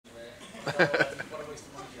Good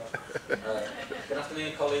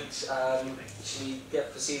afternoon, colleagues. Should we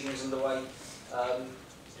get proceedings underway?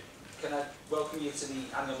 Can I welcome you to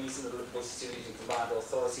the annual meeting of the Liverpool City Region Combined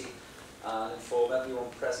Authority and inform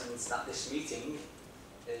everyone present that this meeting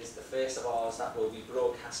is the first of ours that will be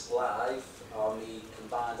broadcast live on the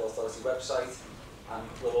Combined Authority website and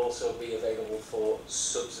will also be available for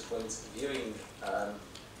subsequent viewing.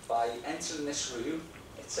 By entering this room,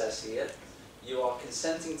 it says here, you are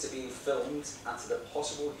consenting to being filmed and to the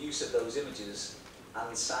possible use of those images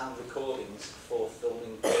and sound recordings for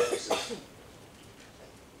filming purposes.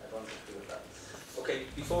 Everyone's happy with that? Okay,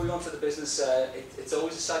 before we go on to the business, it's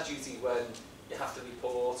always a sad duty when you have to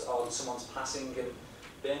report on someone's passing, and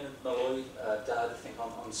Bernard Malloy died, I think,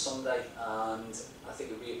 on Sunday, and I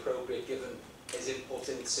think it would be appropriate, given his input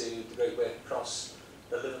into the great work across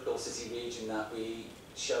the Liverpool City region, that we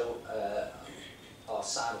show our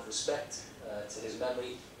sign of respect to his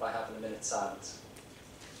memory by having a minute's silence.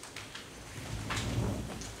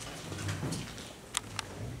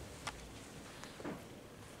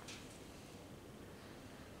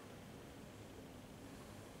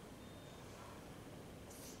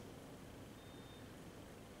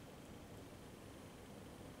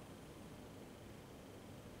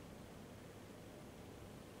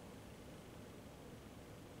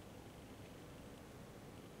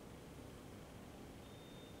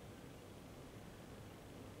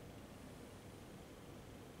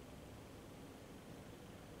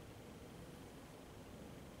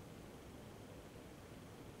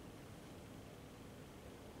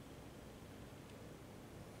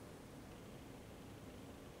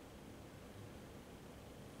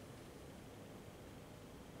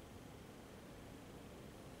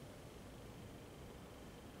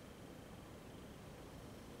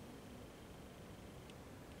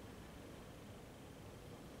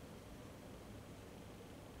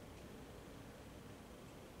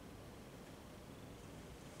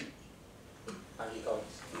 Thank you,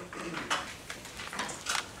 colleagues.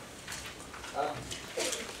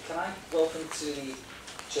 Can I welcome to the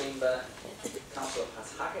Chamber Councillor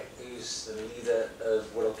Hackett, who's the leader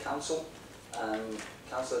of Wirral Council, and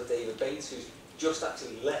Councillor David Baines, who's just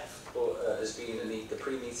actually left but has been in the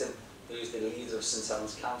pre-meeting, who's the leader of St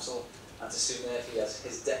Helens Council, and to Sue Murphy as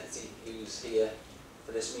his deputy, who's here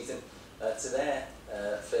for this meeting, to their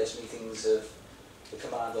first meetings of the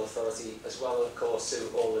Combined Authority, as well, of course,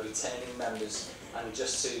 to all the returning members, and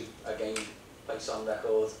just to, again, place on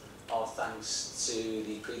record our thanks to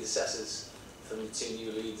the predecessors from the two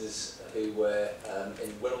new leaders who were, in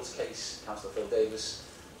Wirral's case, Councillor Phil Davis,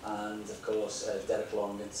 and, of course, Derek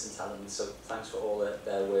Long and St Helens. So thanks for all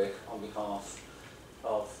their work on behalf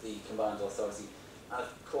of the Combined Authority. And,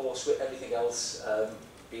 of course, with everything else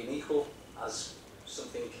being equal, as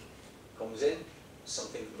something comes in,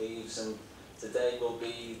 something leaves, and today will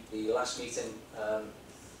be the last meeting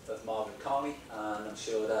of Margaret Carney, and I'm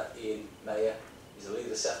sure that Ian Mayer, who's a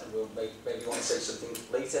leader of Sefton, will maybe want to say something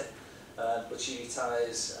later, but she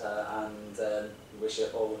retires, and we wish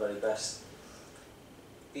her all the very best.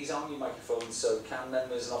 These are new microphones, so can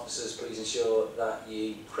members and officers please ensure that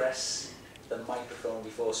you press the microphone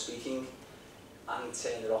before speaking and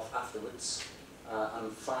turn it off afterwards.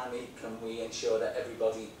 And finally, can we ensure that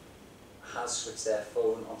everybody has switched their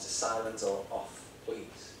phone onto silent or off,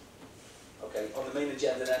 please? Okay, on the main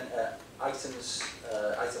agenda then, item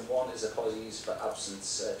 1 is apologies for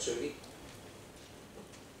absence. Trudy?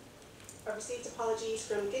 I've received apologies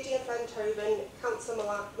from Gideon Fenthoven,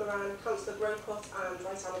 Councillor Moran, Councillor Grocott and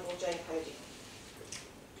Right Honourable Jane Kennedy.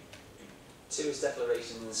 2 is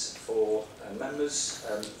declarations for members.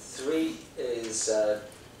 3 is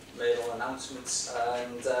mayoral announcements,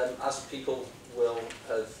 and as people will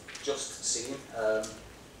have just seen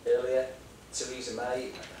earlier, Theresa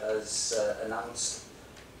May has announced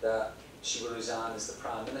that she will resign as the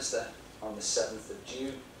Prime Minister on the 7th of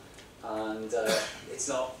June, and it's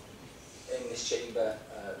not in this chamber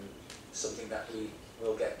something that we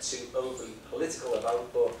will get too overly political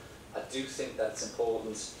about, but I do think that it's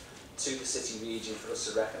important to the city region for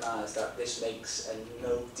us to recognise that this makes a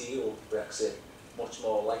no-deal Brexit much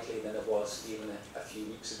more likely than it was even a few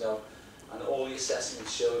weeks ago. And all the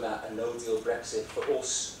assessments show that a no-deal Brexit for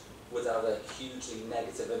us would have a hugely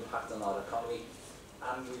negative impact on our economy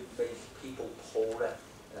and would make people poorer.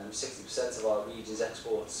 60% of our region's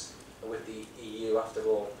exports are with the EU after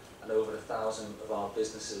all, and over 1,000 of our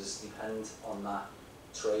businesses depend on that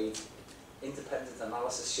trade. Independent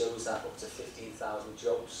analysis shows that up to 15,000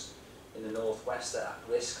 jobs in the northwest are at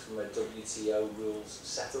risk from a WTO rules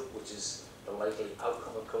setup, which is the likely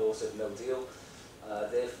outcome, of course, of no deal.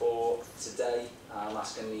 Therefore, today I'm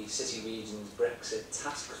asking the City Region's Brexit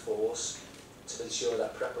Task Force to ensure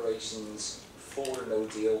that preparations for a no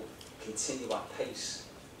deal continue at pace,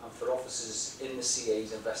 and for officers in the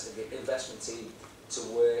CA's investment team to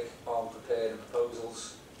work on preparing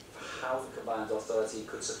proposals for how the Combined Authority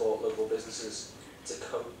could support local businesses to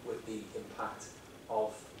cope with the impact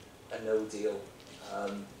of a no deal.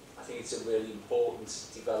 I think it's a really important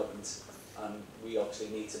development, and we obviously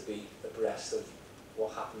need to be abreast of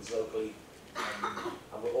what happens locally.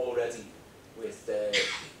 And we're already, with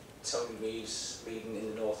Tony Reeves leading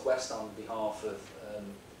in the North West on behalf of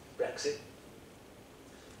Brexit,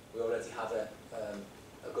 we already have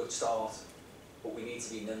a good start, but we need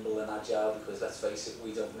to be nimble and agile, because let's face it,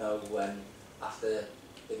 we don't know when, after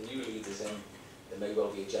the new leaders in, there may well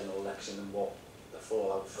be a general election and what the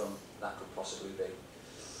fallout from that could possibly be.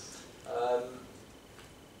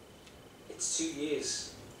 It's 2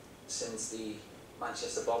 years since the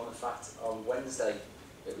Manchester bomb. In fact, on Wednesday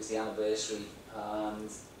it was the anniversary, and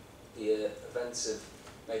the events of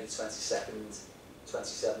May the 22nd,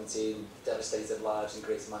 2017 devastated lives in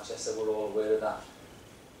Greater Manchester. We're all aware of that.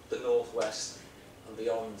 The North West and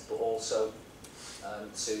beyond, but also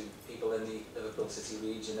to people in the Liverpool City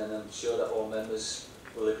region, and I'm sure that all members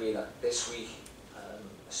will agree that this week,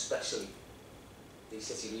 especially, the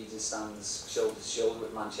City region stands shoulder to shoulder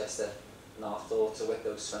with Manchester, and our thoughts are with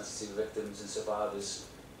those 22 victims and survivors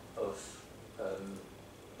of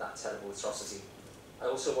that terrible atrocity. I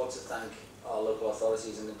also want to thank our local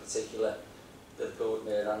authorities, and in particular Liverpool with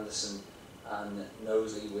Mayor Anderson and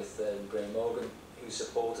Knowsley with Graham Morgan, who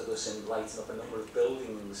supported us in lighting up a number of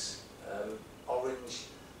buildings. Orange,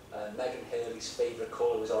 Megan Hurley's favourite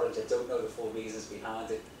colour was orange. I don't know the full reasons behind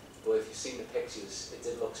it, but if you've seen the pictures, it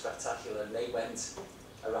did look spectacular, and they went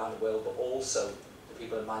around the world, but also the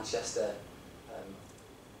people in Manchester,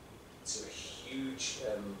 to a huge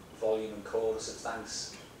volume and chorus of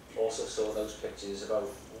thanks, also saw those pictures about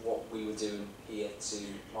what we were doing here to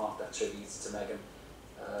mark that tribute to Megan.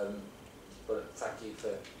 But thank you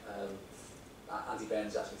for, Andy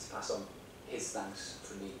Burns asked me to pass on his thanks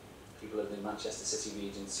from the people of the Manchester City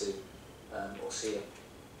region to us here.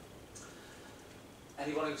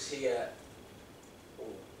 Anyone who's here,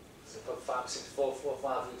 about 4 or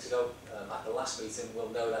 5 weeks ago, at the last meeting, will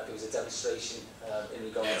know that there was a demonstration in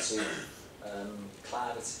regard to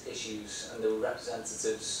climate issues, and there were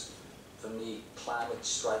representatives from the climate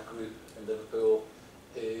strike group in Liverpool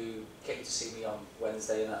who came to see me on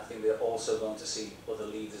Wednesday, and I think they're also going to see other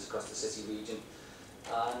leaders across the city region.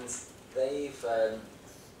 And they've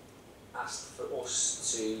asked for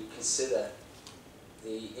us to consider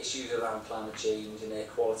the issues around climate change and air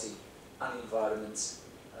quality and the environment,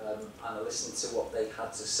 and I listened to what they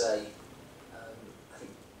had to say. I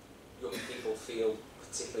think young people feel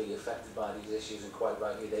particularly affected by these issues, and quite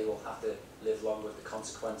rightly they will have to live long with the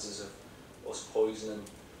consequences of us poisoning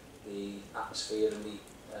the atmosphere and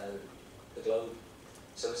the globe.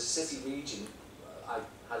 So as a city region, I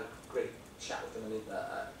had a great chat with them, and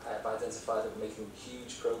I have identified that we're making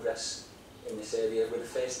huge progress in this area. We're the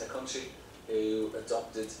first in the country who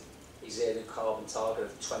adopted a zero carbon target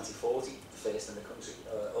of 2040, the first in the country.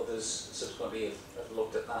 Others subsequently have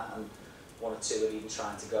looked at that, and 1 or 2 are even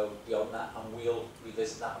trying to go beyond that, and we'll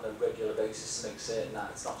revisit that on a regular basis to make certain that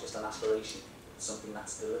it's not just an aspiration, it's something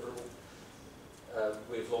that's deliverable.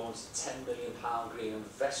 We've launched a £10 million green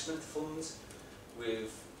investment fund.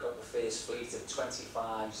 We've got the first fleet of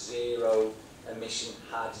 25 zero emission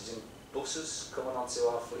hydrogen buses coming onto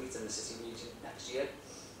our fleet in the city region next year.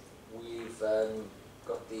 We've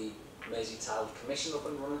got the Merseytile Commission up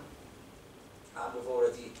and running, and we've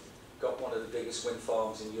already got one of the biggest wind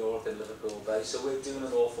farms in Europe in Liverpool Bay. So we're doing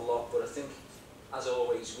an awful lot, but I think, as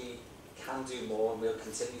always, we can do more, and we'll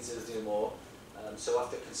continue to do more. So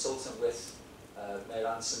after consulting with Mayor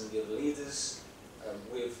Anderson and the other leaders,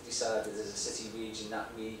 we've decided as a city region that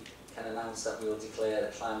we can announce that we will declare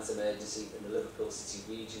a climate emergency in the Liverpool City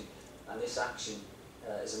region, and this action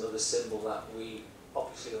is another symbol that we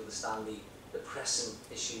obviously understand the pressing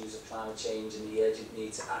issues of climate change and the urgent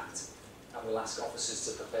need to act, and we'll ask officers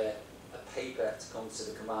to prepare a paper to come to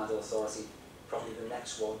the Combined Authority, probably the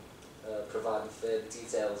next one, providing further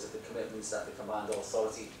details of the commitments that the Combined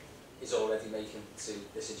Authority is already making to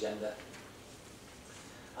this agenda.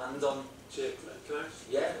 And on... Chair, can I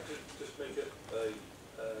just make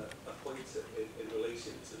a point in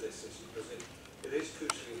relation to this issue, because it is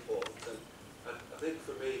crucially important, and I think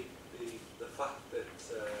for me the fact that,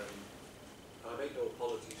 I make no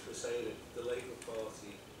apologies for saying it, the Labour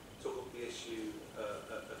Party took up the issue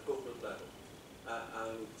at government level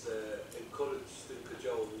and encouraged and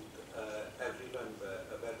cajoled every member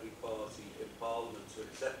of every party in Parliament to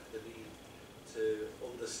accept the need to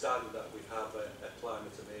understand that we have a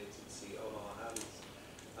climate emergency on our hands.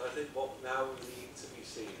 And I think what now we need to be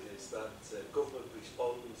seeing is that government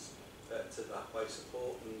responds to that by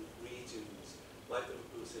supporting regions like the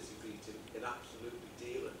Liverpool City region in absolutely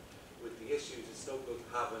dealing with the issues. It's no good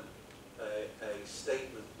having a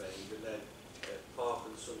statement made and then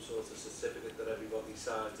parking some sort of certificate that everybody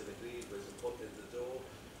signed and agreed with and put in the door.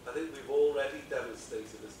 I think we've already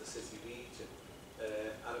demonstrated as the city region,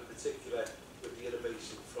 and in particular with the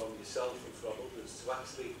innovation from yourself and from others, to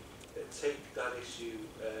actually take that issue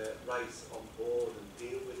right on board and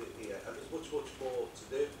deal with it here. And there's much, much more to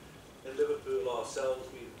do. In Liverpool ourselves,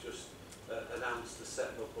 we've just announced the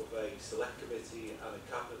setting up of a select committee and a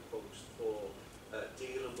cabinet post for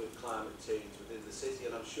dealing with climate change within the city,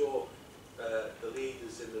 and I'm sure the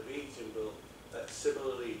leaders in the region will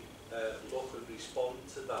similarly look and respond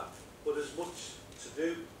to that. But there's much to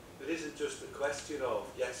do. It isn't just a question of,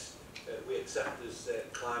 yes, we accept this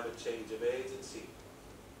climate change emergency.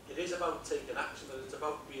 It is about taking action, and it's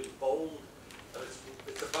about being bold, and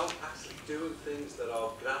it's about actually doing things that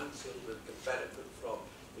our grandchildren can benefit from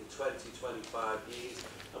in 20, 25 years.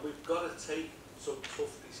 And we've got to take some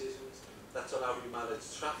tough decisions. That's on how we manage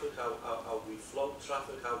traffic, how we flow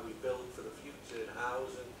traffic, how we build for the future in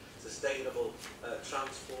housing, sustainable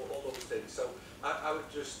transport, all those things. So I would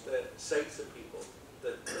just say to people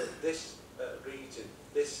that this region,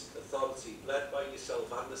 this authority, led by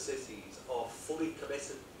yourself and the cities, are fully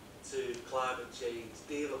committed to climate change,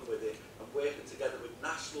 dealing with it, and working together with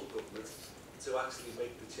national government to actually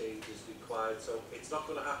make the changes required. So it's not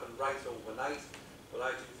going to happen right overnight, but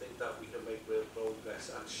I do think that we can make real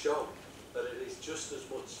progress and show that it is just as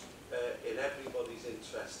much in everybody's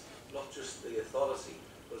interest, not just the authority,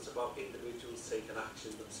 but it's about individuals taking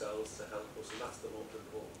action themselves to help us, and that's the most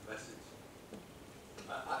important message.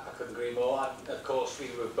 I couldn't agree more. And of course, we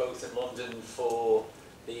were both in London for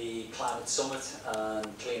the Climate Summit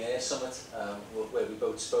and Clean Air Summit, where we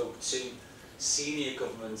both spoke to senior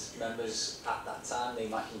government members at that time. They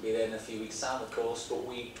mightn't be there in a few weeks' time, of course, but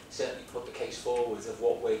we certainly put the case forward of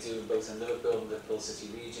what we're doing both in Liverpool and the Liverpool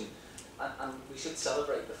City region. And we should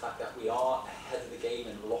celebrate the fact that we are ahead of the game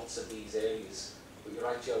in lots of these areas. But you're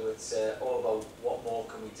right, Joe, it's all about what more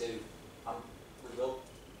can we do. And we will.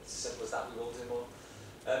 It's as simple as that, we will do more.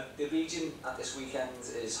 The region at this weekend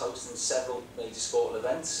is hosting several major sporting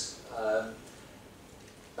events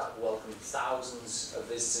that welcome thousands of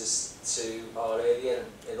visitors to our area, and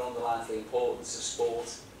it underlines the importance of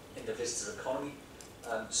sport in the visitor economy.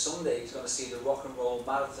 Sunday is going to see the Rock and Roll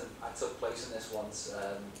Marathon. I took place in this once.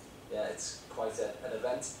 Yeah, it's quite an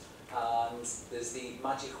event. And there's the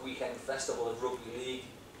Magic Weekend Festival of Rugby League,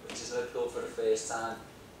 which is in Liverpool for the first time.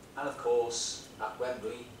 And of course, at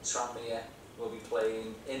Wembley, Tranmere will be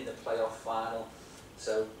playing in the playoff final.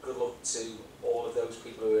 So good luck to all of those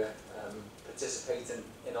people who are participating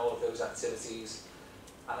in all of those activities.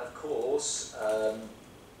 And of course,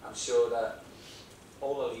 I'm sure that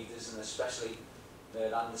all the leaders, and especially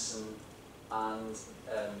Mayor Anderson and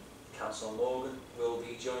Councillor Morgan, will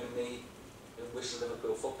be joining me in wishing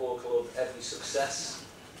Liverpool Football Club every success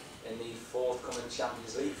in the forthcoming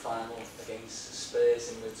Champions League final against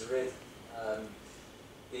Spurs in Madrid.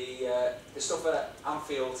 The stuff at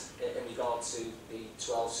Anfield in regard to the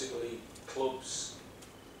 12 Super League clubs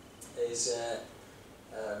is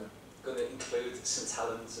going to include St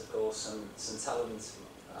Helens, of course, and St Helens,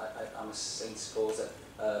 I'm a Saints supporter.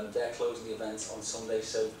 They're closing the event on Sunday,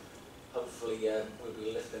 so hopefully we'll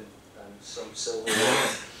be lifting some silver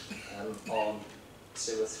on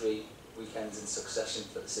 2 or 3 weekends in succession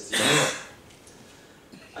for the city.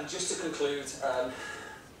 And just to conclude,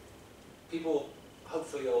 people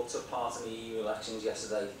hopefully all took part in the EU elections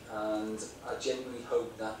yesterday, and I genuinely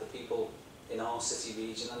hope that the people in our city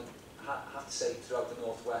region, and I have to say throughout the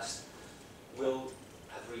Northwest, will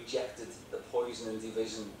have rejected the poison and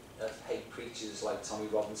division of hate preachers like Tommy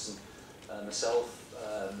Robinson. Myself,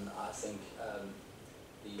 I think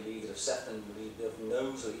the leader of Sefton, the leader of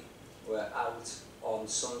Knowsley, were out on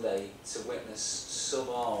Sunday to witness some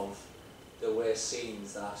of the worst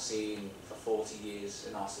scenes that I've seen for 40 years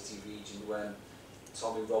in our city region, when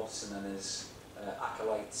Tommy Robinson and his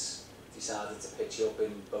acolytes decided to pitch up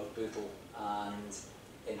in both Bootle and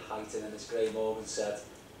in Huyton, and as Graham Morgan said,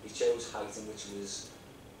 he chose Huyton, which was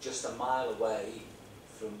just a mile away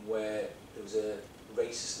from where there was a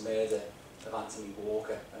racist murder of Anthony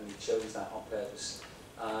Walker, and he chose that on purpose.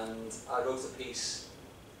 And I wrote a piece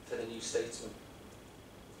for the New Statesman,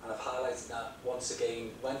 and I've highlighted that once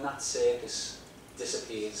again. When that circus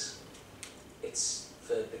disappears, it's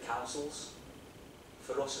for the councils,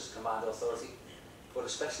 for us as Combined Authority, but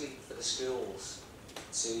especially for the schools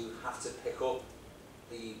to have to pick up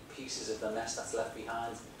the pieces of the mess that's left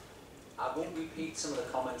behind. I won't repeat some of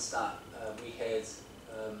the comments that we heard,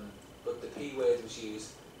 but the P word was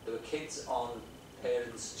used. There were kids on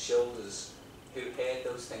parents' shoulders who heard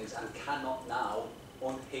those things and cannot now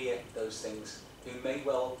unhear those things, who may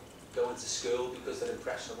well go into school because they're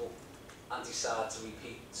impressionable and decide to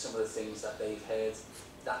repeat some of the things that they've heard.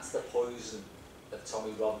 That's the poison of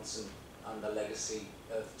Tommy Robinson and the legacy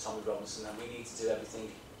of Tommy Robinson, and we need to do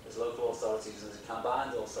everything as local authorities and as a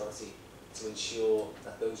combined authority to ensure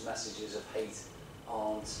that those messages of hate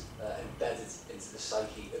aren't embedded into the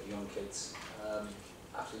psyche of young kids.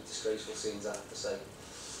 Absolutely disgraceful scenes, I have to say.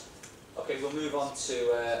 Okay, we'll move on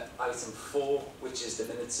to item 4, which is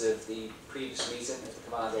the minutes of the previous meeting of the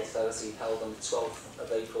Combined Authority held on the 12th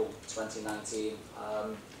of April 2019.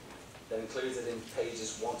 They're included in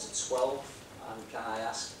pages 1 to 12, and can I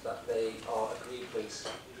ask that they are agreed, please?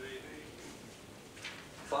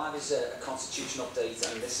 5 is a constitution update,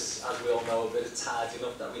 and this is, as we all know, a bit of tidying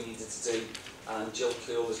up that we needed to do, and Jill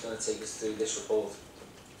Cllr is going to take us through this report.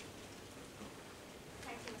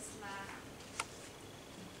 Thank you, Mr.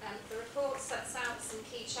 Mayor. The report sets out some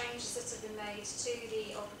key changes that have been made to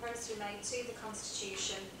or proposed to be made to the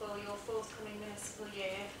Constitution for your forthcoming municipal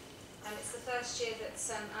year. It's the first year that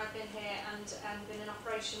I've been here and been in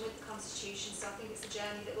operation with the Constitution, so I think it's a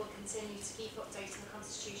journey that will continue to keep updating the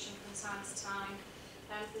Constitution from time to time.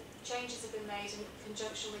 The changes have been made in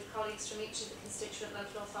conjunction with colleagues from each of the constituent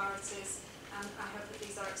local authorities, and I hope that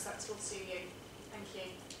these are acceptable to you. Thank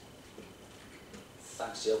you.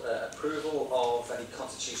 Thanks, Jill. Approval of any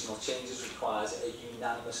constitutional changes requires a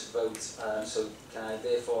unanimous vote, so can I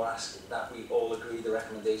therefore ask that we all agree the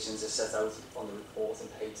recommendations are set out on the report on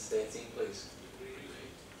page 13, please?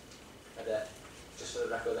 And, just for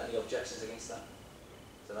the record, any objections against that?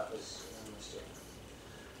 So that was unanimous,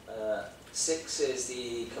 Jill. 6 is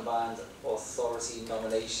the Combined Authority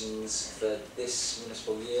nominations for this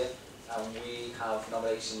municipal year, and we have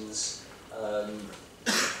nominations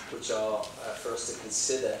which are for us to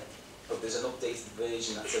consider, but there's an updated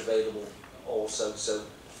version that's available also, so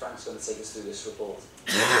Frank's going to take us through this report.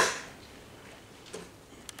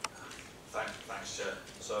 Thanks, Chair.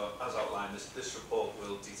 So, as outlined, this report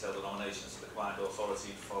will detail the nominations of the Combined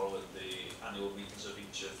Authority following the annual meetings of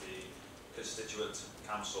each of the constituent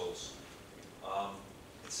councils.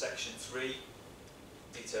 In section 3,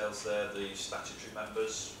 details there the statutory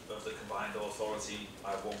members of the Combined Authority.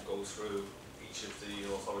 I won't go through each of the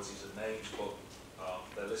authorities and names, but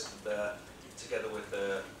they're listed there together with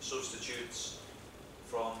their substitutes.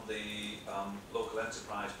 From the Local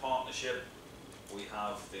Enterprise Partnership, we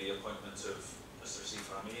have the appointment of Mr. Asif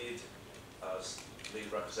Hamid as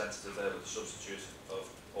lead representative there with the substitute of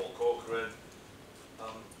Paul Corcoran.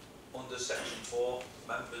 Under section 4,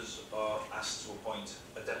 members are asked to appoint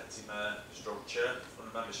a deputy mayor stroke chair from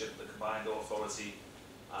the membership of the Combined Authority,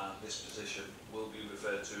 and this position will be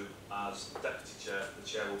referred to as deputy chair. The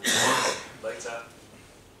chair will be later.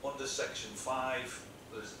 Under section 5,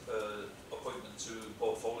 there's appointment to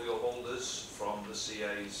portfolio holders from the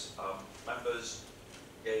CA's members.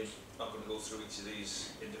 Again, I'm not going to go through each of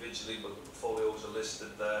these individually, but the portfolios are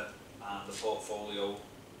listed there and the portfolio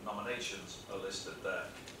nominations are listed there.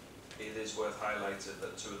 It is worth highlighting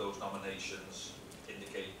that 2 of those nominations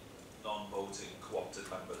indicate non-voting co-opted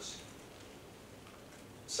members.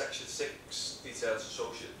 Section 6 details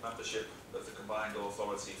associate membership of the Combined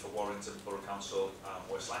Authority for Warrington Borough Council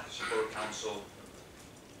and West Lancashire Borough Council.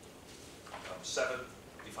 7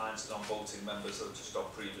 defines non-voting members that have just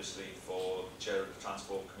got previously for Chair of the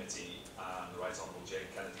Transport Committee and the Right Honourable Jane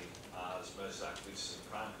Kennedy as Merseyside Police and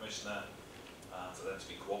Crime Commissioner, and for them to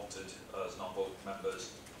be co-opted as non-voting members.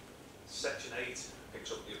 Section 8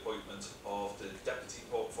 picks up the appointment of the deputy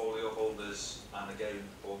portfolio holders, and again,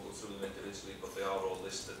 I won't go through them individually, but they are all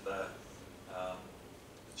listed there.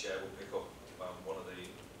 The chair will pick up one of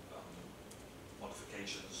the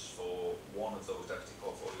modifications for one of those deputy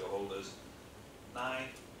portfolio holders. 9,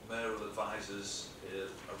 mayoral advisors,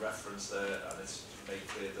 is a reference there, and it's made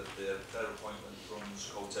clear that their appointment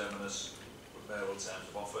runs coterminous with mayoral terms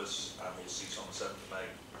of office and will cease on the 7th of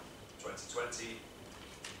May 2020.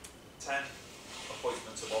 10,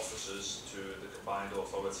 appointment of officers to the Combined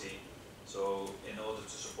Authority. So, in order to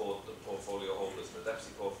support the portfolio holders, the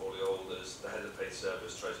deputy portfolio holders, the head of paid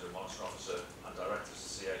service, treasurer, monitoring officer, and directors of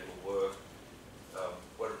CA will work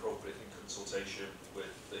where appropriate in consultation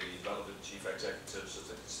with the relevant chief executives of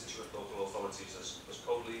the constituent local authorities as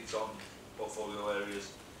co-leads on portfolio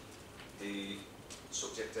areas. The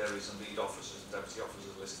subject areas and lead officers and deputy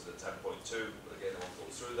officers listed at 10.2, but again I won't go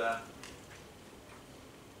through them.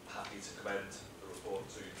 Happy to commend the report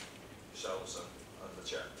to yourselves and the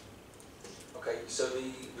Chair. Okay, so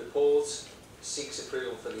the report seeks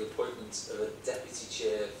approval for the appointment of a deputy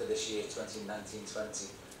chair for this year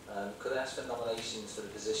 2019-20. Could I ask for nominations for the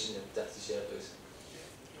position of deputy chair, please?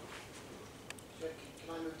 Chair,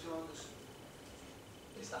 can I move to August?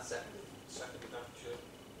 Is that second? Second, Madam Chair.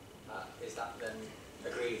 Is that then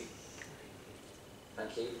agreed?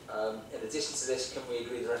 Thank you. In addition to this, can we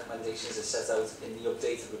agree the recommendations are set out in the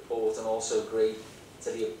updated report, and also agree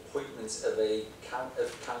to the appointment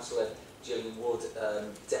of Councillor Gillian Wood,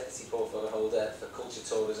 Deputy Portfolio Holder for Culture,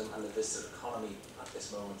 Tourism and the Visitor Economy at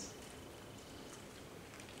this moment?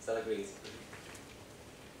 Is that agreed?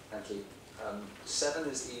 Thank you. 7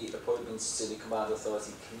 is the appointments to the Combined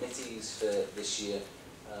Authority committees for this year,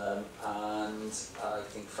 and I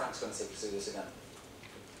think Frank's going to take us through this again.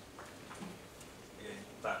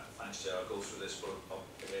 Thanks, Chair. I'll go through this, but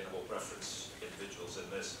again I won't reference individuals in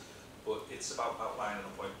this, but it's about outlining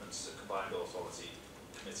appointments to Combined Authority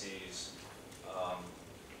committees.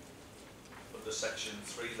 Under section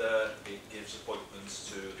 3 there, it gives appointments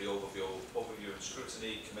to the overview and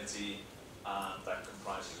scrutiny committee, and that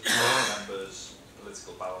comprises of members,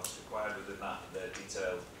 political balance required within that, and they're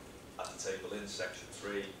detailed at the table in section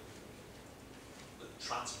 3. The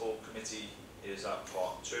transport committee is at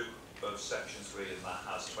part 2 of section 3, and that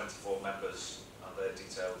has 24 members, and they're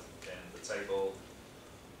detailed in the table.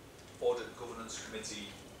 Audit and governance committee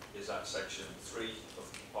is at section 3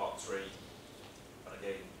 of part 3, and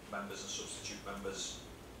again members and substitute members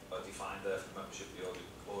are defined there for membership of the audit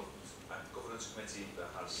and governance committee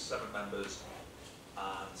that has 7 members,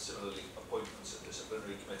 and similarly appointments and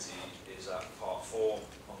disciplinary committee is at part 4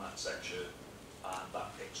 on that section, and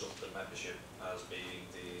that picks up the membership as being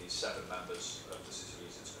the 7 members of the City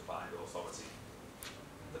Regions Combined Authority.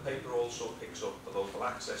 The paper also picks up the Local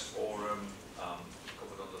Access Forum,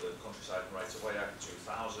 covered under the Countryside and Right of Way Act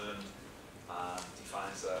 2000, and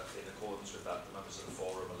defines that in accordance with that the members of the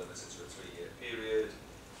forum are limited to a 3-year period,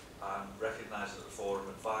 and recognising that the forum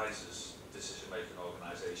advises decision-making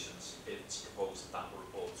organisations. It's proposed that will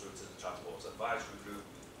report through to the Transport Advisory Group,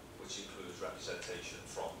 which includes representation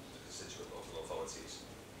from the constituent local authorities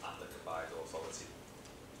and the Combined Authority.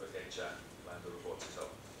 Okay, Chair, commend the report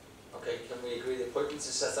yourself. Okay, can we agree the appointments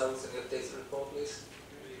are set out in the updated report, please?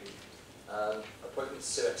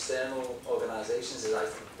 Appointments to external organisations is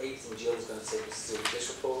item 8, and Jill's going to take us through this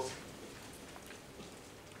report.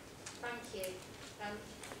 Thank you.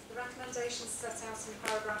 The recommendations set out in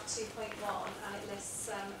paragraph 2.1, and it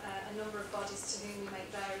lists a number of bodies to whom we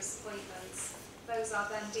make various appointments. Those are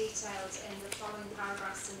then detailed in the following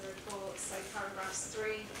paragraphs in the report, so paragraphs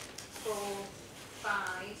 3, 4,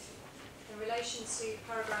 5. In relation to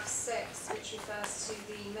paragraph 6, which refers to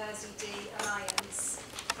the Mersey-D Alliance,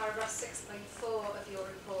 paragraph 6.4 of your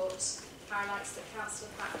report highlights that Councillor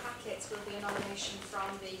Hackett will be a nomination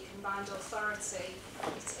from the Combined Authority.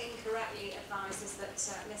 It incorrectly advises that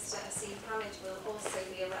Mr. Asim Hamid will also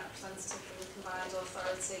be a representative from the Combined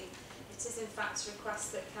Authority. It is in fact a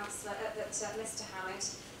request that Mr. Hamid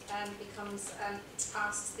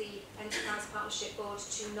asks the Enterprise Partnership Board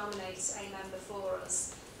to nominate a member for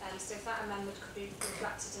us. So if that amendment could be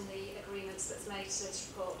reflected in the agreements that's made to this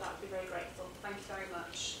report, that would be very grateful. Thank you very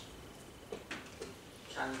much.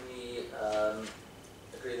 Can we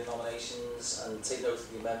agree the nominations and take note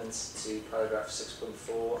of the amendments to paragraph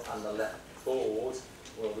 6.4, and the board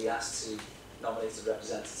will be asked to nominate a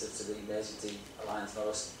representative to the Mersey-D Alliance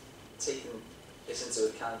North. Taking this into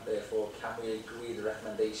account, therefore, can we agree the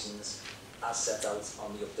recommendations as set out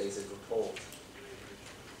on the updated report?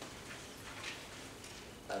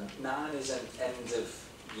 9 is an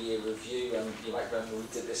end-of-year review, and you might remember we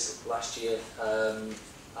did this last year, and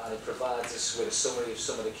it provides us with a summary of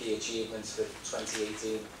some of the key achievements for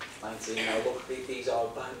 2018-19. Now look, these are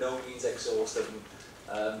by no means exhaustive,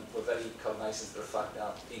 and we're very cognisant of the fact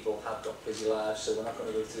that people have got busy lives, so we're not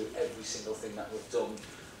going to go through every single thing that we've done,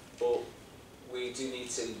 but we do need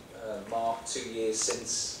to mark 2 years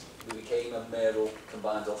since we became a mayoral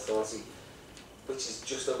combined authority, which is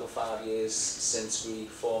just over 5 years since we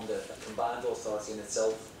formed a combined authority in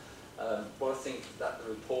itself. What I think that the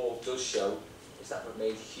report does show is that we've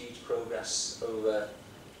made huge progress over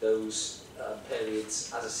those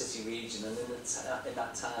periods as a city region, and in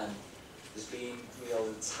that time there's been real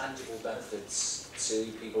and tangible benefits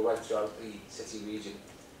to people right throughout the city region.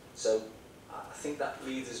 So I think that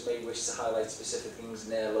leaders may wish to highlight specific things in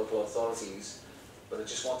their local authorities, but I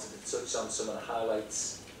just wanted to touch on some of the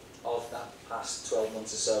highlights of that past 12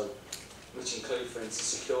 months or so. which include, for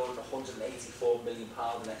instance, securing £184 million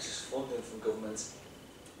in excess funding from government.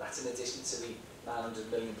 That's in addition to the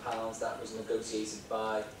 £900 million that was negotiated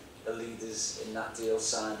by the leaders in that deal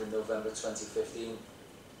signed in November 2015.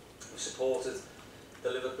 We supported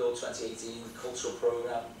the Liverpool 2018 cultural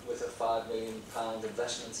programme with a £5 million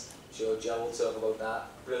investment. Sure, Joe will talk about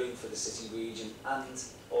that. Brilliant for the city region, and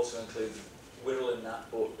also included Wirral in that,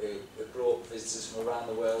 but it brought visitors from around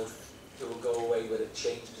the world who will go away with a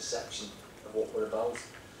changed perception of what we're about.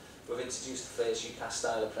 We've introduced the first UCAS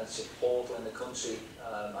style apprenticeship portal in the country,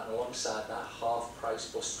 and alongside that,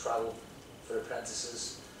 half-price bus travel for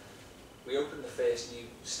apprentices. We opened the first new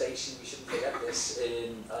station, we shouldn't forget this,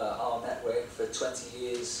 in our network for 20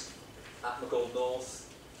 years at McGull North.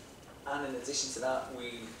 And in addition to that,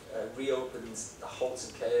 we reopened the Halt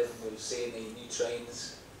and Curve, and we were seeing the new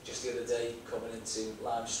trains just the other day coming into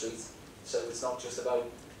Lime Street. So it's not just about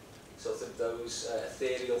sort of those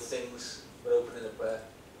ethereal things. We're opening up a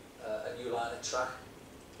new line of track.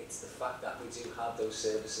 It's the fact that we do have those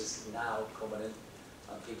services now coming in,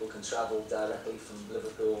 and people can travel directly from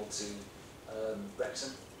Liverpool to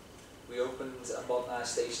Wrexham. We opened a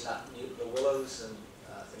modernised station at Newton the Willows, and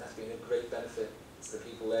I think that's been a great benefit to the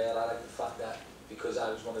people there. I like the fact that because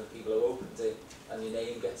I was one of the people who opened it, and your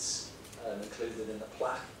name gets included in the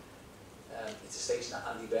plaque. It's a station that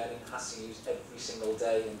Andy Burnham has to use every single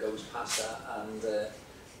day and goes past that, and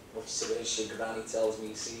much to his chagrin, he tells me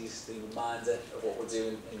he sees the reminder of what we're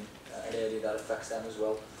doing in an area that affects them as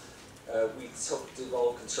well. We took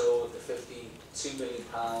devolved control of the £52 million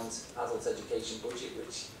adult education budget,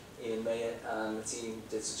 which Ian Mayer and the team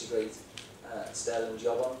did such a great sterling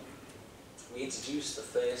job on. We introduced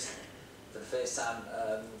for the first time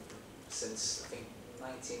since I think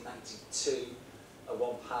 1992 a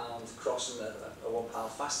 £1 crossing, a £1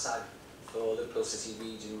 fast tag for Liverpool City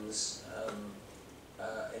regions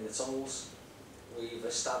in the tunnels. We've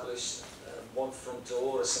established one front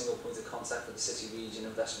door, a single point of contact for the city region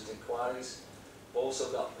investment inquiries. We've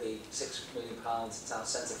also got the £6 million town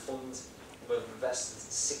centre fund. We've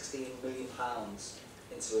invested £16 million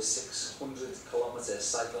into a 600-kilometre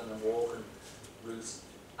cycling and walking route,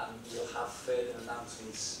 and we'll have further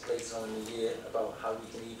announcements later on in the year about how we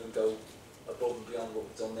can even go above and beyond what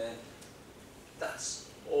we've done there. That's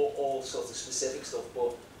all sorts of specific stuff,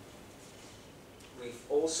 but we've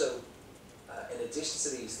also, in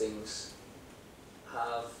addition to these things,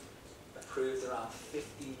 have approved around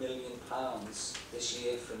 £50 million this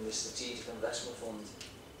year from the Strategic Investment Fund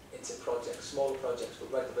into projects, smaller projects,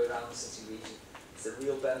 but right the way around the city region. It's the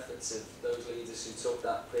real benefits of those leaders who took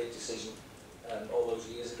that great decision all those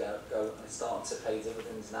years ago, and it's starting to pay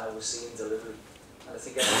dividends now. We're seeing delivery, and I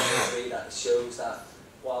think everyone agree that it shows that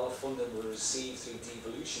while the funding was received through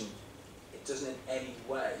devolution, it doesn't in any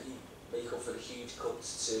way make up for the huge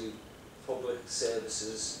cuts to public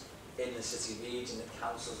services in the city region, the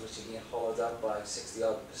councils which are being hollowed out by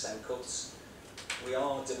 60-odd% cuts. We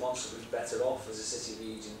are demonstrably better off as a city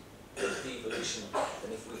region with devolution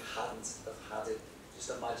than if we hadn't have had it.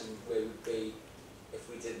 Just imagine where we'd be if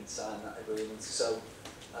we didn't sign that agreement. So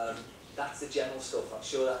that's the general stuff. I'm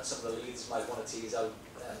sure that some of the leaders might want to tease out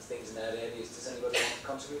things in their areas. Does anybody want to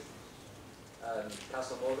contribute?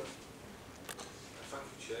 Councillor Morgan? Thank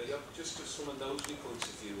you, Chair. Yeah, just from a nosy point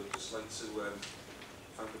of view, I'd just like to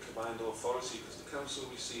thank the Combined Authority, because the Council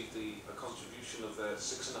received a contribution of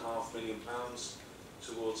 £6.5 million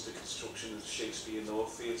towards the construction of the Shakespeare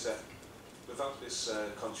North Theatre. Without this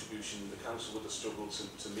contribution, the Council would have struggled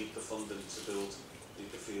to meet the funding to build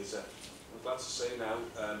the theatre. I'm glad to say now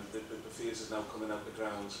the theatre is now coming out the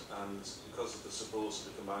ground, and because of the support of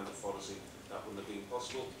the Combined Authority, that wouldn't have been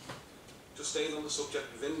possible. Just staying on the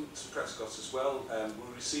subject within Prescott as well,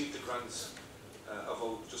 we received a grant of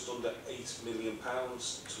just under £8 million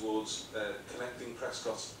towards connecting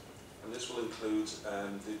Prescott, and this will include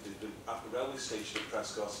at the railway station at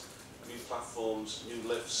Prescott, new platforms, new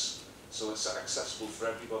lifts, so it's accessible for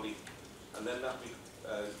everybody. And then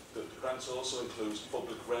the grant also includes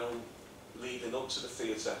public realm leading up to the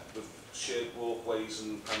theatre with shared walkways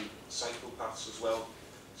and cycle paths as well.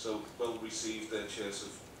 So well received there, Chair. So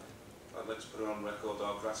I'd like to put on record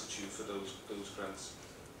our gratitude for those grants.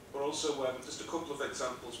 But also just a couple of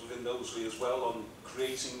examples within those as well on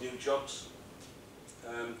creating new jobs.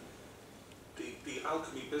 The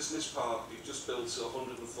Alchemy Business Park, we've just built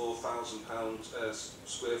 £104,000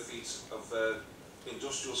 square feet of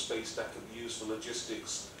industrial space that can be used for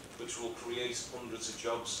logistics, which will create hundreds of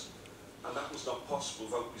jobs. And that was not possible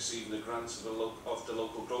without receiving a grant of the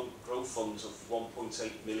local growth fund of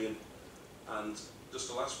 £1.8 million. And just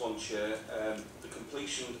the last one, Chair, the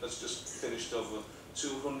completion has just finished of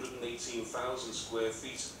 218,000 square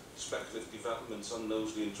feet speculative developments on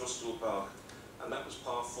Knowsley Industrial Park, and that was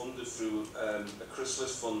part funded through a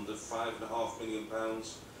chrysalis fund of £5.5 million.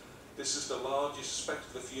 This is the largest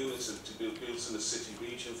speculative unit to be built in the city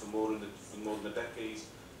region for more than a decade.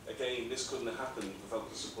 Again, this couldn't have happened without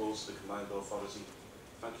the support of the Combined Authority.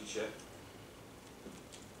 Thank you, Chair.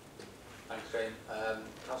 Thanks, Graham.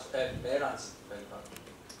 Mayor Anson.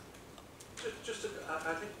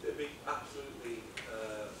 I think it'd be absolutely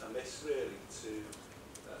amiss really to,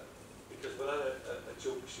 because we're at a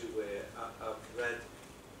juncture where I've read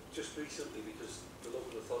just recently, because the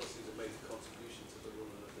local authorities have made a contribution to the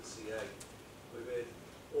running of the CA, we've made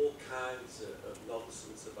all kinds of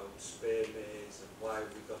nonsense about spare mares and why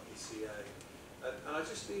we got the CA. And I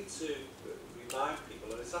just need to remind people,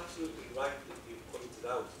 and it's absolutely right that you've pointed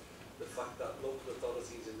out the fact that local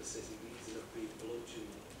authorities in the city region have been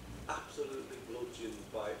bludgeoned, absolutely bludgeoned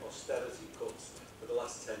by austerity cuts for the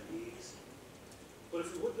last 10 years. But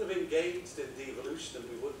if we wouldn't have engaged in devolution and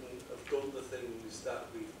we wouldn't have done the things that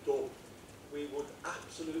we've done, we would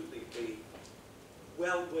absolutely be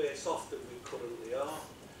well worse off than we currently are.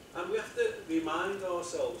 And we have to remind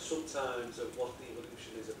ourselves sometimes of what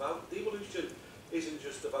devolution is about. Devolution isn't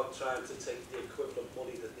just about trying to take the equivalent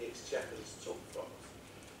money that the Exchequer has took from us.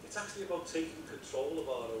 It's actually about taking control of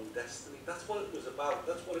our own destiny. That's what it was about.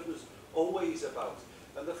 That's what it was always about.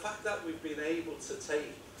 And the fact that we've been able to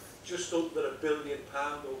take just under £1 billion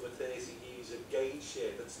over 30 years of gain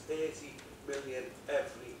share, that's 30 million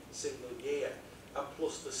every single year, and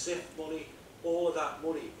plus the SIF money, all of that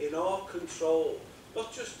money in our control,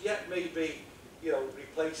 not just yet maybe, you know,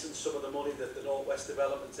 replacing some of the money that the North West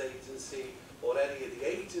Development Agency or any of the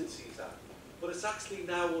agencies have, but it's actually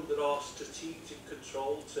now under our strategic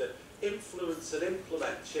control to influence and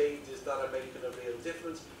implement changes that are making a real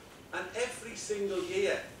difference. And every single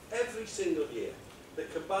year, the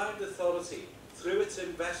Combined Authority, through its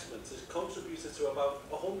investments, has contributed to about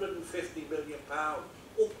 £150 million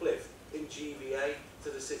uplift in GVA to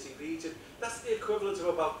the city region. That's the equivalent of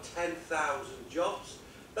about 10,000 jobs.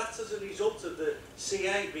 That's as a result of the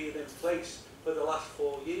CA being in place for the last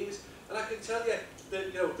 4 years. And I can tell you that,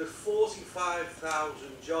 you know, the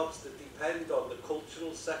 45,000 jobs that depend on the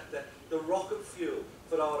cultural sector, the rocket fuel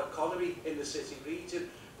for our economy in the city region.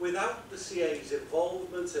 Without the CA's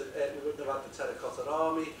involvement, we wouldn't have had the Terracotta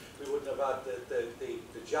Army, we wouldn't have had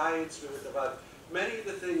the Giants, we wouldn't have had many of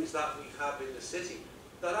the things that we have in the city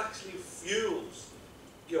that actually fuels,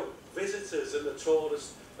 you know, visitors and the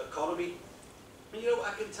tourist economy. And, you know,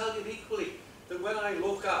 I can tell you equally that when I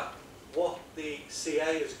look at what the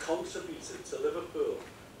CA has contributed to Liverpool,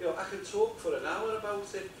 you know, I can talk for an hour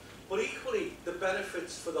about it, but equally the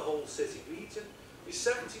benefits for the whole city region.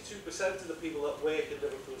 72% of the people that work in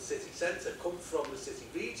Liverpool city centre come from the city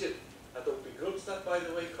region. I don't begrudge that, by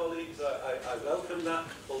the way, colleagues. I welcome that,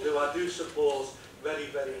 although I do support very,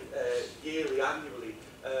 very yearly, annually,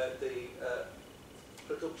 the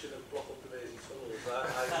production of block up the Mersey tunnels.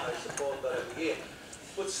 I support that every year.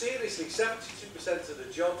 But seriously, 72% of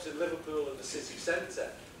the jobs in Liverpool and the city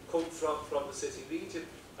centre come from the city region.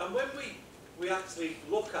 And when we actually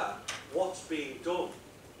look at what's being done,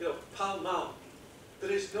 you know, Pall Mall,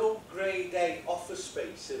 there is no grade A office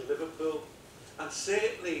space in Liverpool, and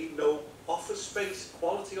certainly no office space,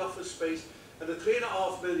 quality office space. And the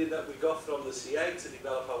 £3.5 million that we got from the CA to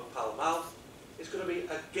develop out Pall Mall is going to be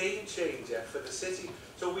a game changer for the city,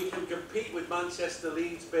 so we can compete with Manchester,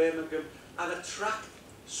 Leeds, Birmingham, and attract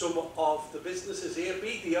some of the businesses here.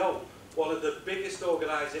 BDO, one of the biggest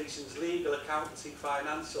organisations, legal, accountancy,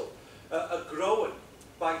 financial, are growing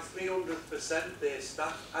by 300% their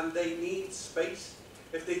staff, and they need space.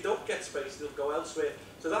 If they don't get space, they'll go elsewhere.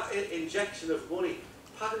 So that injection of money,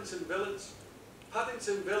 Paddington Village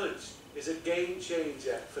is a game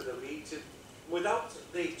changer for the region. Without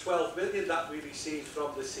the 12 million that we received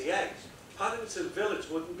from the CA, Paddington Village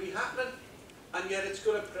wouldn't be happening. And yet it's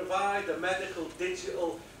going to provide a medical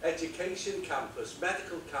digital education campus,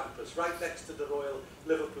 medical campus, right next to the Royal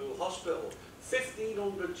Liverpool Hospital.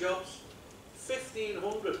 1,500 jobs,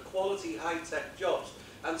 1,500 quality high-tech jobs,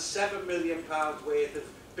 and £7 million worth of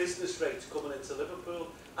business rates coming into Liverpool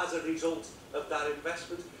as a result of that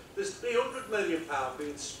investment. There's £300 million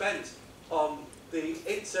being spent on the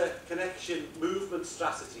interconnection movement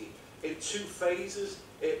strategy in 2 phases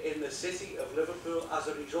in the city of Liverpool as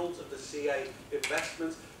a result of the CA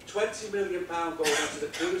investment. £20 million going into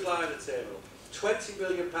the cruise liner terminal, £20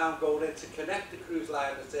 million going in to connect the cruise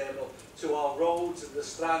liner terminal to our roads and the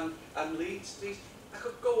Strand and Leeds Street. I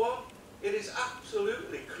could go on. It is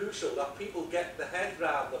absolutely crucial that people get their head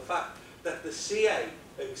round the fact that the CA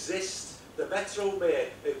exists, the Metro Mayor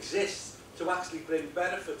exists to actually bring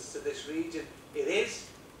benefits to this region. It is,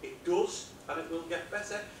 It does, and it will get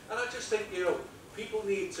better. And I just think, you know, people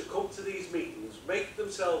need to come to these meetings, make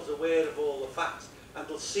themselves aware of all the facts, and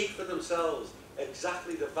they'll see for themselves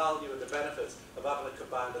exactly the value and the benefits of having a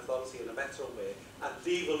combined authority in a motorway and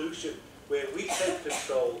devolution, where we take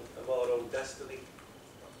control of our own destiny.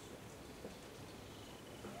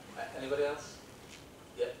 Anybody else?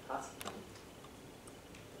 Yeah, Pat?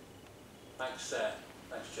 Thanks, Chair.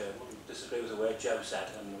 I wouldn't disagree with the word Joe said,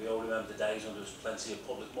 and we all remember the days when there was plenty of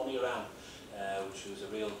public money around, which was a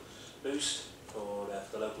real boost for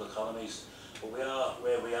the local economies. But we are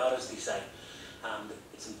where we are, as they say, and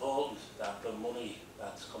it's important that the money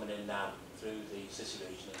that's coming in now through the city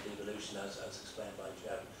region and devolution, as explained by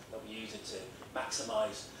Joe, that we use it to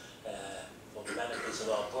maximise for the benefits of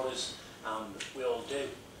our boroughs, and we all do.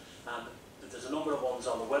 And there's a number of ones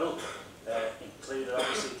on the Wirral, including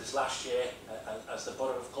obviously this last year as the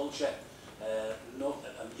Borough of Culture, a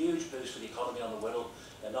huge boost for the economy on the Wirral,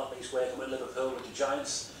 and not least working with Liverpool with the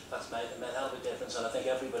Giants. That's made a hell of a difference, and I think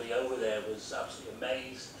everybody over there was absolutely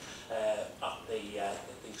amazed at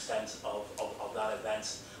the extent of that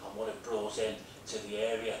event and what it brought in to the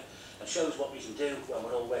area, and shows what we can do when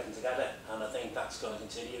we're all working together. And I think that's going to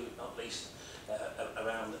continue, not least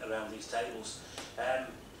around these tables.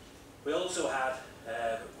 We also had,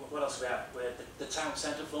 what else we have? The Town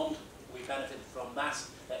Centre Fund. We benefited from that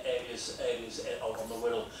areas on the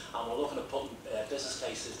Wirral, and we're looking at putting business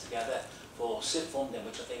cases together for SIP funding,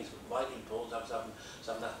 which I think is vitally important. I was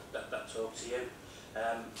having that talk to you.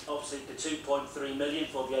 Obviously, the 2.3 million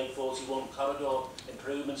for the A41 corridor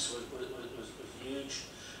improvements was huge,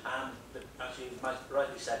 and as you might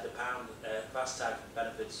rightly said, the pound fast tag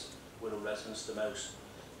benefits Wirral residents the most.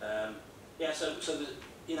 Yeah, so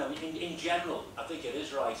you know, in general, I think it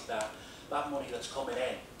is right that money that's coming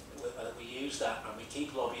in, we use that and we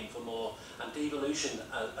keep lobbying for more. And devolution,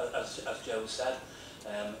 as Joe said,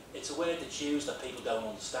 it's a word that's used that people don't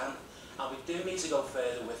understand, and we do need to go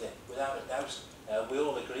further with it, without a doubt. We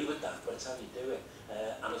all agree with that, but it's how you do it.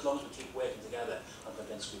 And as long as we keep working together, I'm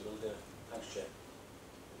convinced we will do it. Thanks, Chair.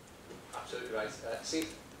 Absolutely right.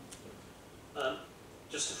 Steve?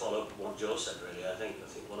 Just to follow up what Joe said, really, I think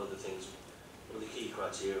one of the key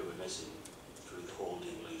criteria we're missing through the whole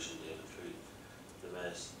devolution deal and through the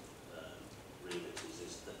mayor's remit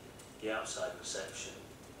is that the outside perception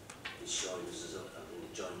is showing us as a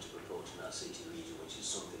joint report in our city region, which is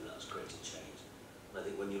something that's created change. And I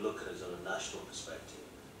think when you look at it on a national perspective,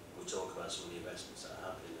 we talk about some of the investments that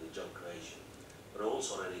are happening in the job creation, but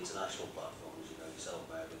also on an international platform, as you know yourself,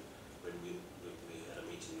 Mayor, when we had a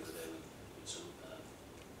meeting the other day with some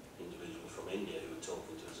individuals from India who were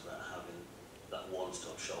talking to us about having that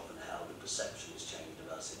one-stop shop and how the perception has changed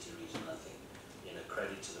of our city region. And I think, you know,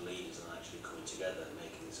 credit to the leaders and actually coming together and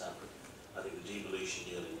making this happen. I think the devolution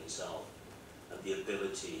deal in itself and the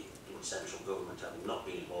ability in central government, having not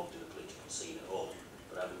been involved in the political scene at all,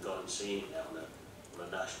 but having gone and seen it now on a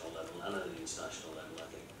national level and at an international level, I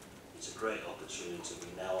think it's a great opportunity.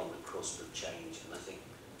 We're now on the cusp of change, and I think,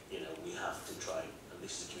 you know, we have to try, and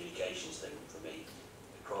this is a communications thing for me,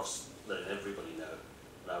 across letting everybody know,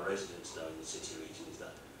 and our residents know in the city region, is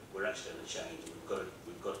that we're actually going to change, and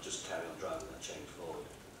we've got to just carry on driving that change forward.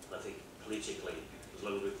 And I think politically, as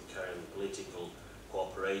long as we can carry on the political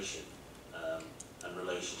cooperation and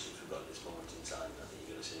relationships we've got at this moment in time, I think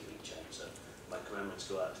you're going to see a big change. So my commendments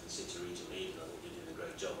go out to the city region leaders. I think you're doing a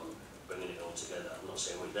great job on bringing it all together. I'm not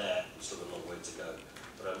saying we're there, we've still got a long way to go,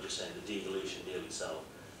 but I'm just saying the devolution deal itself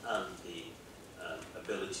and the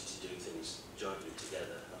ability to do things jointly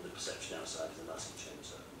together and the perception outside is a massive change.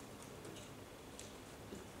 So.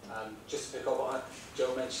 Just to pick up on it,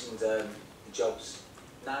 Joe mentioned the jobs.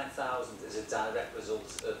 9,000 is a direct result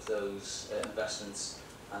of those investments,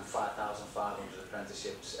 and 5,500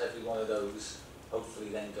 apprenticeships. Every one of those hopefully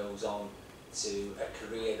then goes on to a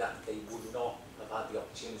career that they would not have had the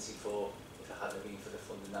opportunity for if it hadn't been for the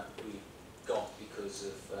funding that we got because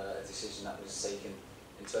of a decision that was taken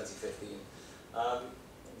in 2015.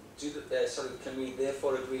 Can we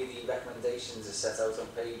therefore agree the recommendations are set out on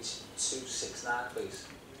page 269, please?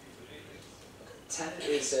 10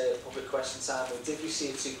 is public question time. We did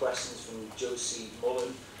receive 2 questions from Josie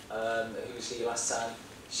Mullen, who was here last time.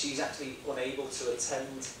 She's actually unable to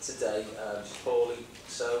attend today, she's poorly,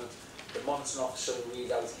 so the monitoring officer will read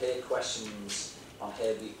out her questions on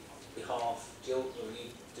her behalf. Jill, will you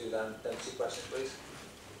do them 2 questions, please?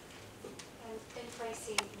 In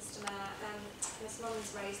Tracy, Mr Mayor, Ms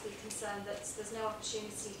Mullins raised the concern that there's no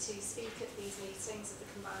opportunity to speak at these meetings of the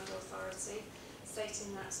Combined Authority,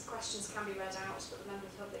 stating that questions can be read out but the member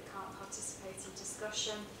of the public can't participate in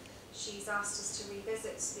discussion. She's asked us to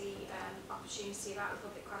revisit the opportunity about the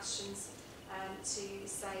public questions to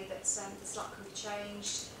say that the slot can be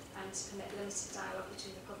changed and to permit limited dialogue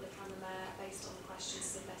between the public and the Mayor based on the questions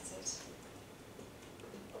submitted.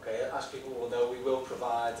 Okay, as people will know, we will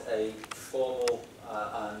provide a formal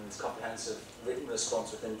and comprehensive written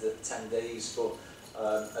response within the 10 days, but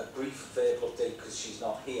a brief verbal update, because she's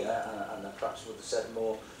not here and I perhaps would have said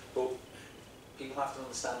more, but people have to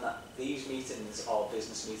understand that these meetings are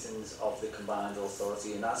business meetings of the Combined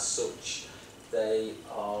Authority, and as such they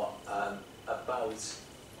are about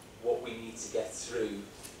what we need to get through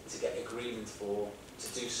to get agreement for,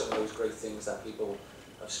 to do some of those great things that people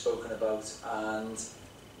have spoken about, and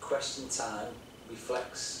question time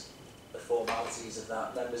reflects the formalities of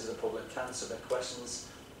that. Members of the public can submit questions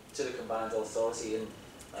to the Combined Authority,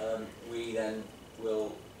 and we then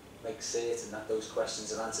will make certain that those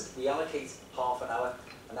questions are answered. We allocate half an hour,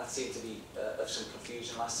 and that seemed to be of some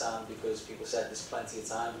confusion last time because people said there's plenty of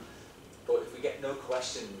time, but if we get no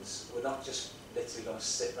questions, we're not just literally going to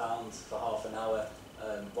sit round for half an hour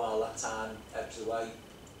while that time ebbs away.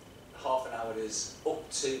 Half an hour is up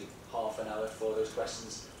to half an hour for those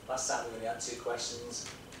questions. Last time we only had 2 questions,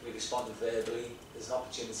 we responded verbally, there's an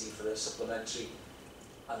opportunity for a supplementary,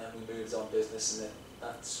 and then we moved on business, and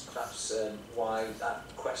that's perhaps why that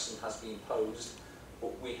question has been posed.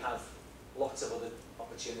 But we have lots of other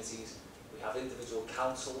opportunities. We have individual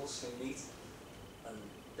councils who meet, and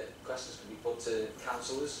the questions can be put to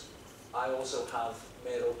councillors. I also have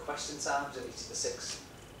mayoral question times in each of the 6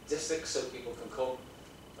 districts, so people can come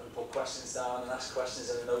and put questions down and ask questions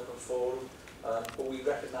in an open forum. But we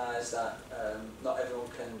recognise that not everyone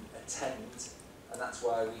can attend, and that's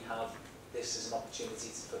why we have this as an opportunity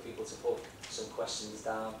for people to put some questions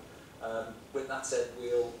down. With that said,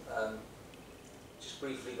 we'll just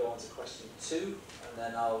briefly go on to question 2, and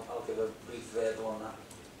then I'll give a brief verbal on that.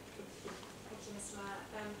 Thank you, Mr.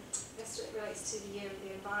 Mayor. This relates to the Year of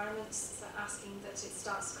the Environment, so asking that it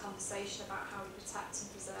starts a conversation about how we protect and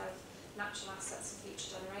preserve natural assets for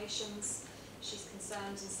future generations. She's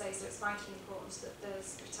concerned and says that it's vitally important that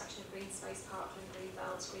there's protection of green space, parkland, green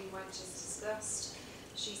belts, green wedges discussed.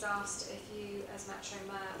 She's asked if you, as Metro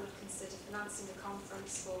Mayor, would consider financing a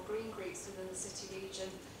conference for green groups within the city region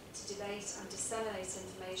to debate and disseminate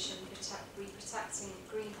information re-protecting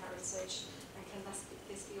green heritage, and can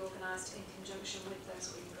this be organised in conjunction with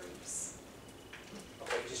those green groups?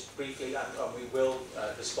 Okay, just briefly, and we will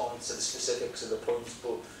respond to the specifics of the points,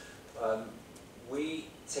 but we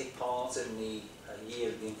take part in the Year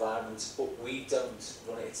of the Environment, but we don't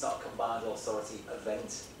run it. It's not a Combined Authority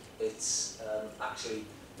event. It's actually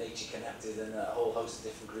nature connected and a whole host of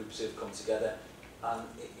different groups who have come together, and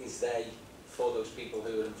it is there for those people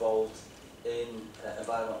who are involved in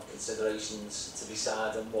environmental considerations to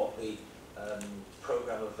decide on what the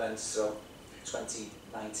programme of events throughout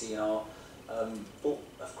 2019 are. But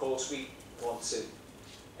of course we want to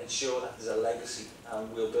ensure that there's a legacy,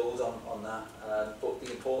 and we'll build on that. But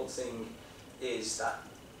the important thing is that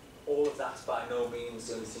all of that's by no means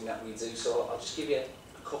the only thing that we do. So I'll just give you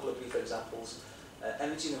a couple of brief examples.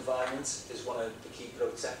 Energy and environment is one of the key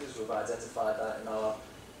growth sectors. We've identified that in our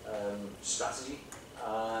strategy,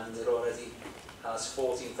 and it already has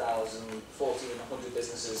 1,400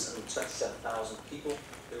 businesses and 27,000 people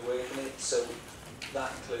who work in it. So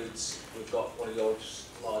that includes, we've got one of Europe's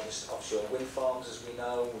largest offshore wind farms, as we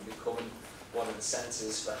know. We're becoming one of the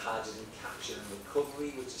centres for hydrogen capture and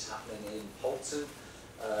recovery, which is happening in Holton.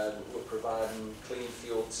 We're providing clean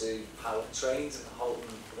fuel to power trains in Holton.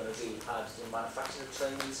 We're going to do hydrogen manufacturing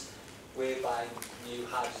trains. We're buying new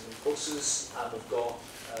hydrogen buses, and we've got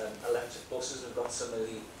electric buses. We've got some of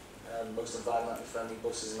the most environmentally friendly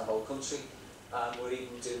buses in the whole country. We're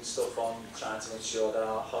even doing stuff on trying to ensure that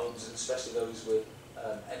our homes, and especially those with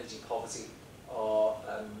energy poverty, are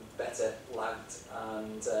better lagged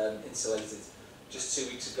and insulated. Just 2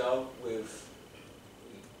 weeks ago, we've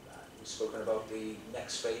spoken about the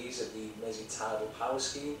next phase of the Mersey Tidal Power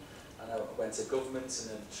Scheme, and I went to government and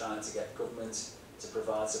then trying to get government to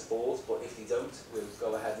provide support, but if they don't, we'll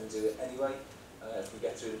go ahead and do it anyway if we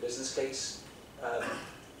get through the business case.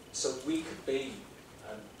 So we could be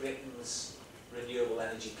Britain's renewable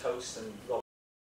energy coast, and Rob